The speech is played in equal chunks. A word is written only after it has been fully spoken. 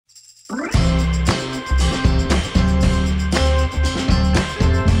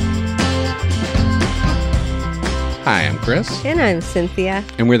Hi, I'm Chris. And I'm Cynthia.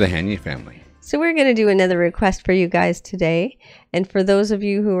 And we're the Hanye family. So we're going to do another request for you guys today. And for those of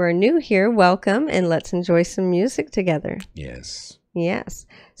you who are new here, welcome, and let's enjoy some music together. Yes. Yes.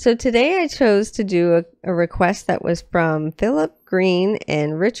 So today I chose to do a request that was from Philip Green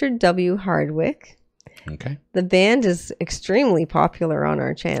and Richard W. Hardwick. Okay. The band is extremely popular on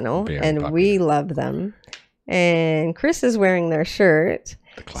our channel, we love them. And Chris is wearing their shirt.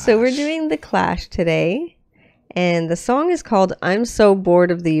 So we're doing The Clash today. And the song is called I'm So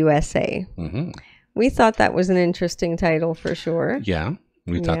Bored of the U.S.A. Mm-hmm. We thought that was an interesting title for sure. Yeah,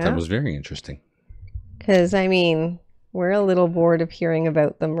 we thought that was very interesting. Because, I mean, we're a little bored of hearing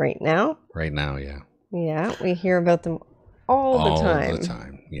about them right now. Right now, yeah. Yeah, we hear about them all the time. All the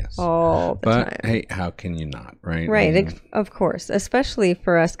time, yes. All the time. But, hey, how can you not, right? Right, I mean, of course. Especially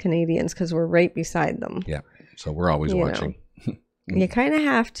for us Canadians, because we're right beside them. Yeah, so we're always watching. You kind of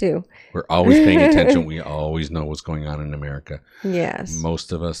have to. We're always paying attention. We always know what's going on in America. Yes.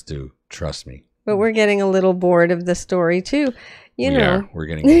 Most of us do. Trust me. But we're getting a little bored of the story, too. We're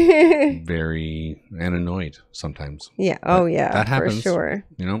getting very annoyed sometimes. Yeah. But yeah. That happens. For sure.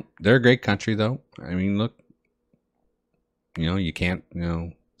 You know, they're a great country, though. I mean, look, you can't,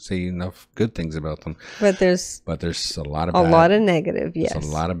 say enough good things about them. But there's a lot of bad. A lot of negative, yes. There's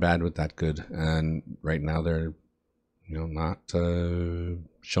a lot of bad with that good. And right now they're, not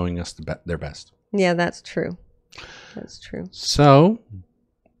showing us their best. Yeah, that's true. That's true. So,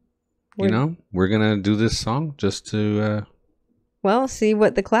 we're going to do this song just to... see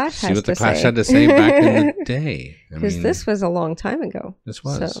what The Clash has to say. See what The Clash had to say back in the day. Because this was a long time ago. This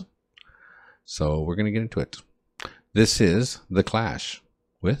was. So we're going to get into it. This is The Clash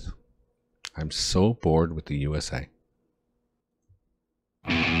with I'm So Bored with the U.S.A.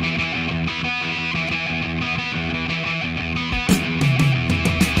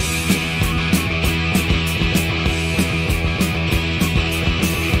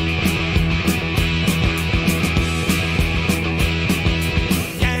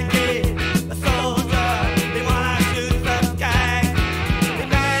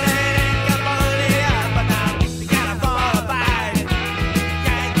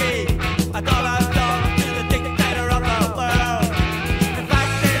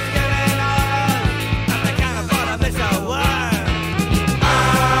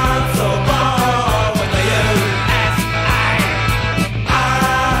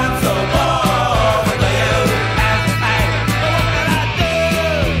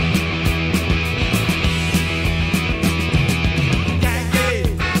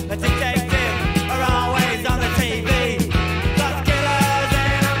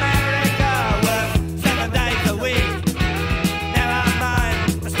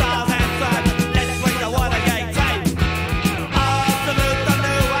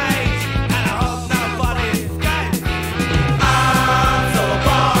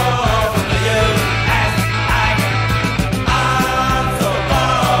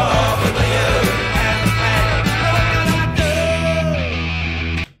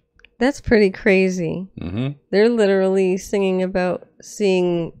 That's pretty crazy. Mm-hmm. They're literally singing about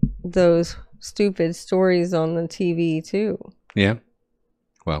seeing those stupid stories on the TV, too. Yeah.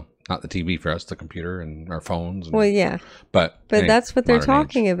 Well, not the TV for us, the computer and our phones. Well, yeah. But hey, that's what they're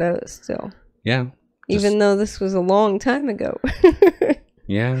talking about still. Yeah. Even though this was a long time ago.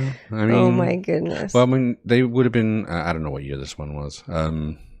 Yeah. I mean. Oh, my goodness. Well, I mean, they would have been, I don't know what year this one was. Let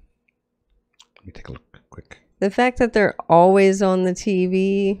me take a look quick. The fact that they're always on the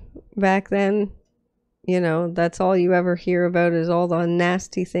TV back then, that's all you ever hear about is all the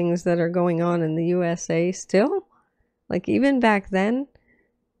nasty things that are going on in the USA still. Like even back then,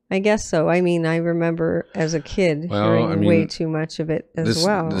 I guess so. I mean, I remember as a kid hearing way too much of it as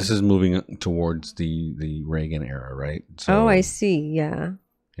well. This is moving towards the Reagan era, right? So, I see. Yeah.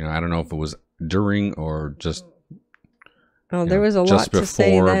 I don't know if it was during or just... Oh, there was a lot to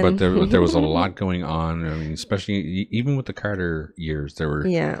say then. But there was a lot going on. I mean, especially even with the Carter years, there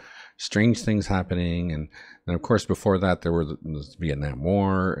were strange things happening, and of course before that there was the Vietnam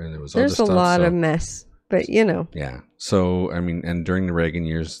War, and there's other stuff. There's a lot of mess, but Yeah. So I mean, and during the Reagan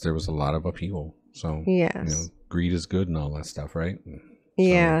years, there was a lot of upheaval. So greed is good and all that stuff, right?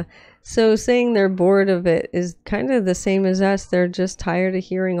 Yeah. So saying they're bored of it is kind of the same as us. They're just tired of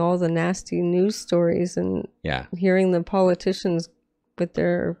hearing all the nasty news stories and hearing the politicians with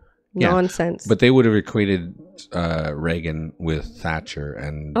their nonsense. But they would have equated Reagan with Thatcher,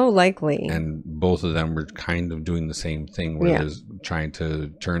 and likely. And both of them were kind of doing the same thing, where there's trying to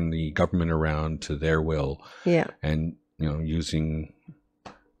turn the government around to their will. Yeah. And using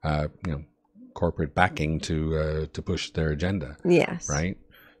corporate backing to push their agenda. Yes. Right.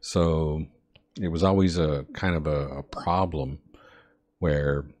 So it was always a kind of a problem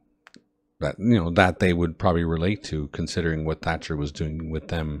where that, that they would probably relate to, considering what Thatcher was doing with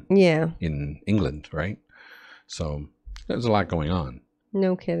them in England, right? So there's a lot going on.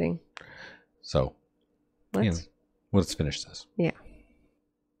 No kidding. So let's finish this. Yeah.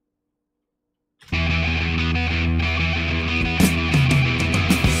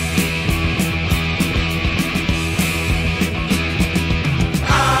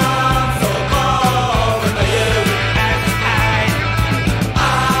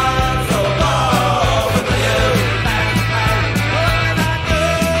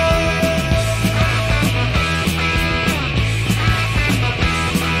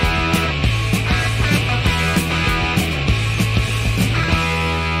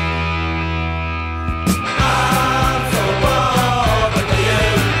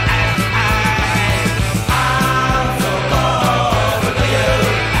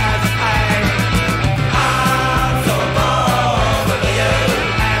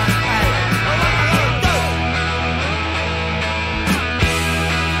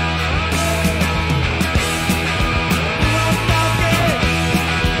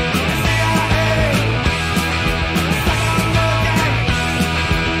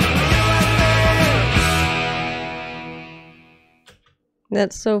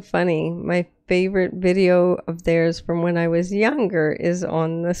 That's so funny. My favorite video of theirs from when I was younger is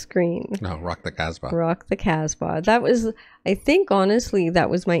on the screen. Oh, Rock the Casbah. Rock the Casbah. That was, I think, honestly, that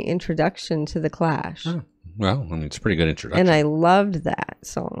was my introduction to The Clash. Oh, well, I mean, it's a pretty good introduction. And I loved that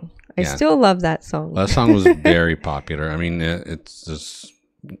song. I still love that song. That song was very popular. I mean, it's just,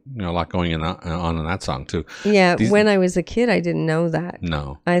 a lot going on in that song, too. Yeah, when I was a kid, I didn't know that.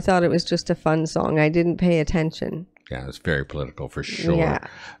 No. I thought it was just a fun song. I didn't pay attention. Yeah, it's very political for sure. Yeah.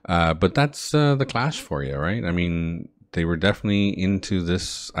 But that's the Clash for you, right? I mean, they were definitely into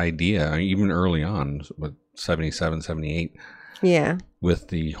this idea, even early on, with 77, 78. Yeah. With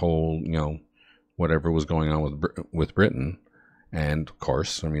the whole, whatever was going on with Britain. And, of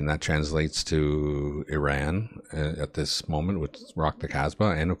course, I mean, that translates to Iran at this moment with Rock the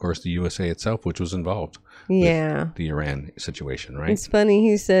Casbah. And, of course, the USA itself, which was involved. With the Iran situation, right? It's funny.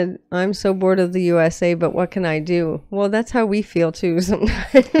 He said, I'm so bored of the USA, but what can I do? Well, that's how we feel, too,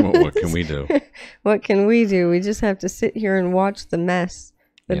 sometimes. Well, what can we do? What can we do? We just have to sit here and watch the mess,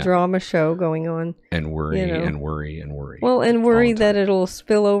 the drama show going on. And worry and worry and worry. Well, and worry that it'll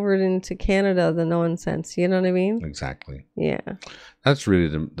spill over into Canada, the nonsense. You know what I mean? Exactly. Yeah. That's really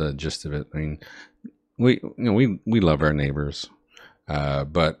the gist of it. I mean, we love our neighbors,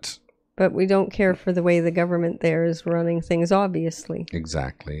 but we don't care for the way the government there is running things, obviously.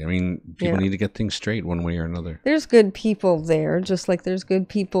 Exactly. I mean, people need to get things straight one way or another. There's good people there, just like there's good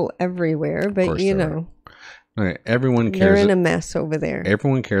people everywhere. But, everyone cares. They're in a mess over there.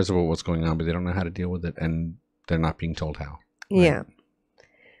 Everyone cares about what's going on, but they don't know how to deal with it, and they're not being told how. Right? Yeah.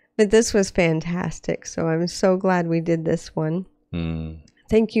 But this was fantastic, so I'm so glad we did this one.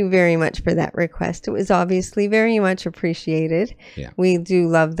 Thank you very much for that request. It was obviously very much appreciated. Yeah. We do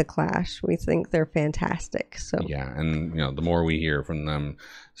love The Clash. We think they're fantastic. So yeah, and the more we hear from them,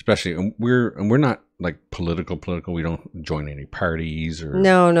 especially we're not like political. We don't join any parties or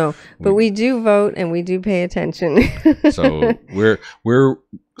no. But we do vote and we do pay attention. So we're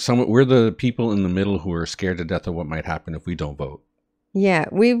the people in the middle who are scared to death of what might happen if we don't vote. Yeah,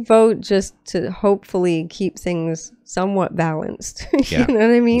 we vote just to hopefully keep things somewhat balanced. You know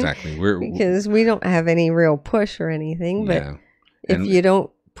what I mean? Exactly. Because we don't have any real push or anything. But if you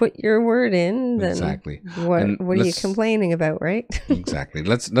don't put your word in, then what are you complaining about, right? Exactly.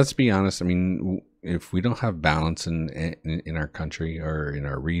 Let's be honest. I mean, if we don't have balance in our country or in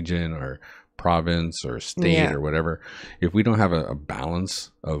our region or province or state or whatever, if we don't have a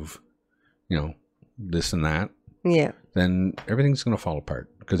balance of, this and that, then everything's going to fall apart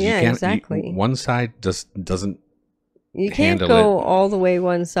because you can't. One side just doesn't. You can't go all the way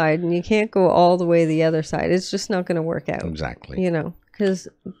one side, and you can't go all the way the other side. It's just not going to work out. Exactly. Because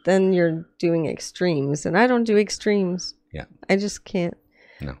then you're doing extremes, and I don't do extremes. Yeah. I just can't.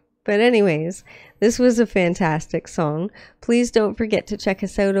 No. But anyways, this was a fantastic song. Please don't forget to check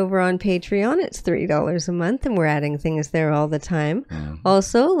us out over on Patreon. It's $3 a month, and we're adding things there all the time.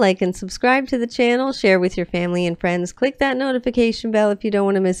 Also, like and subscribe to the channel, share with your family and friends, click that notification bell if you don't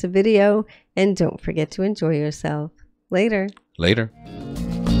want to miss a video, and don't forget to enjoy yourself. Later. Later.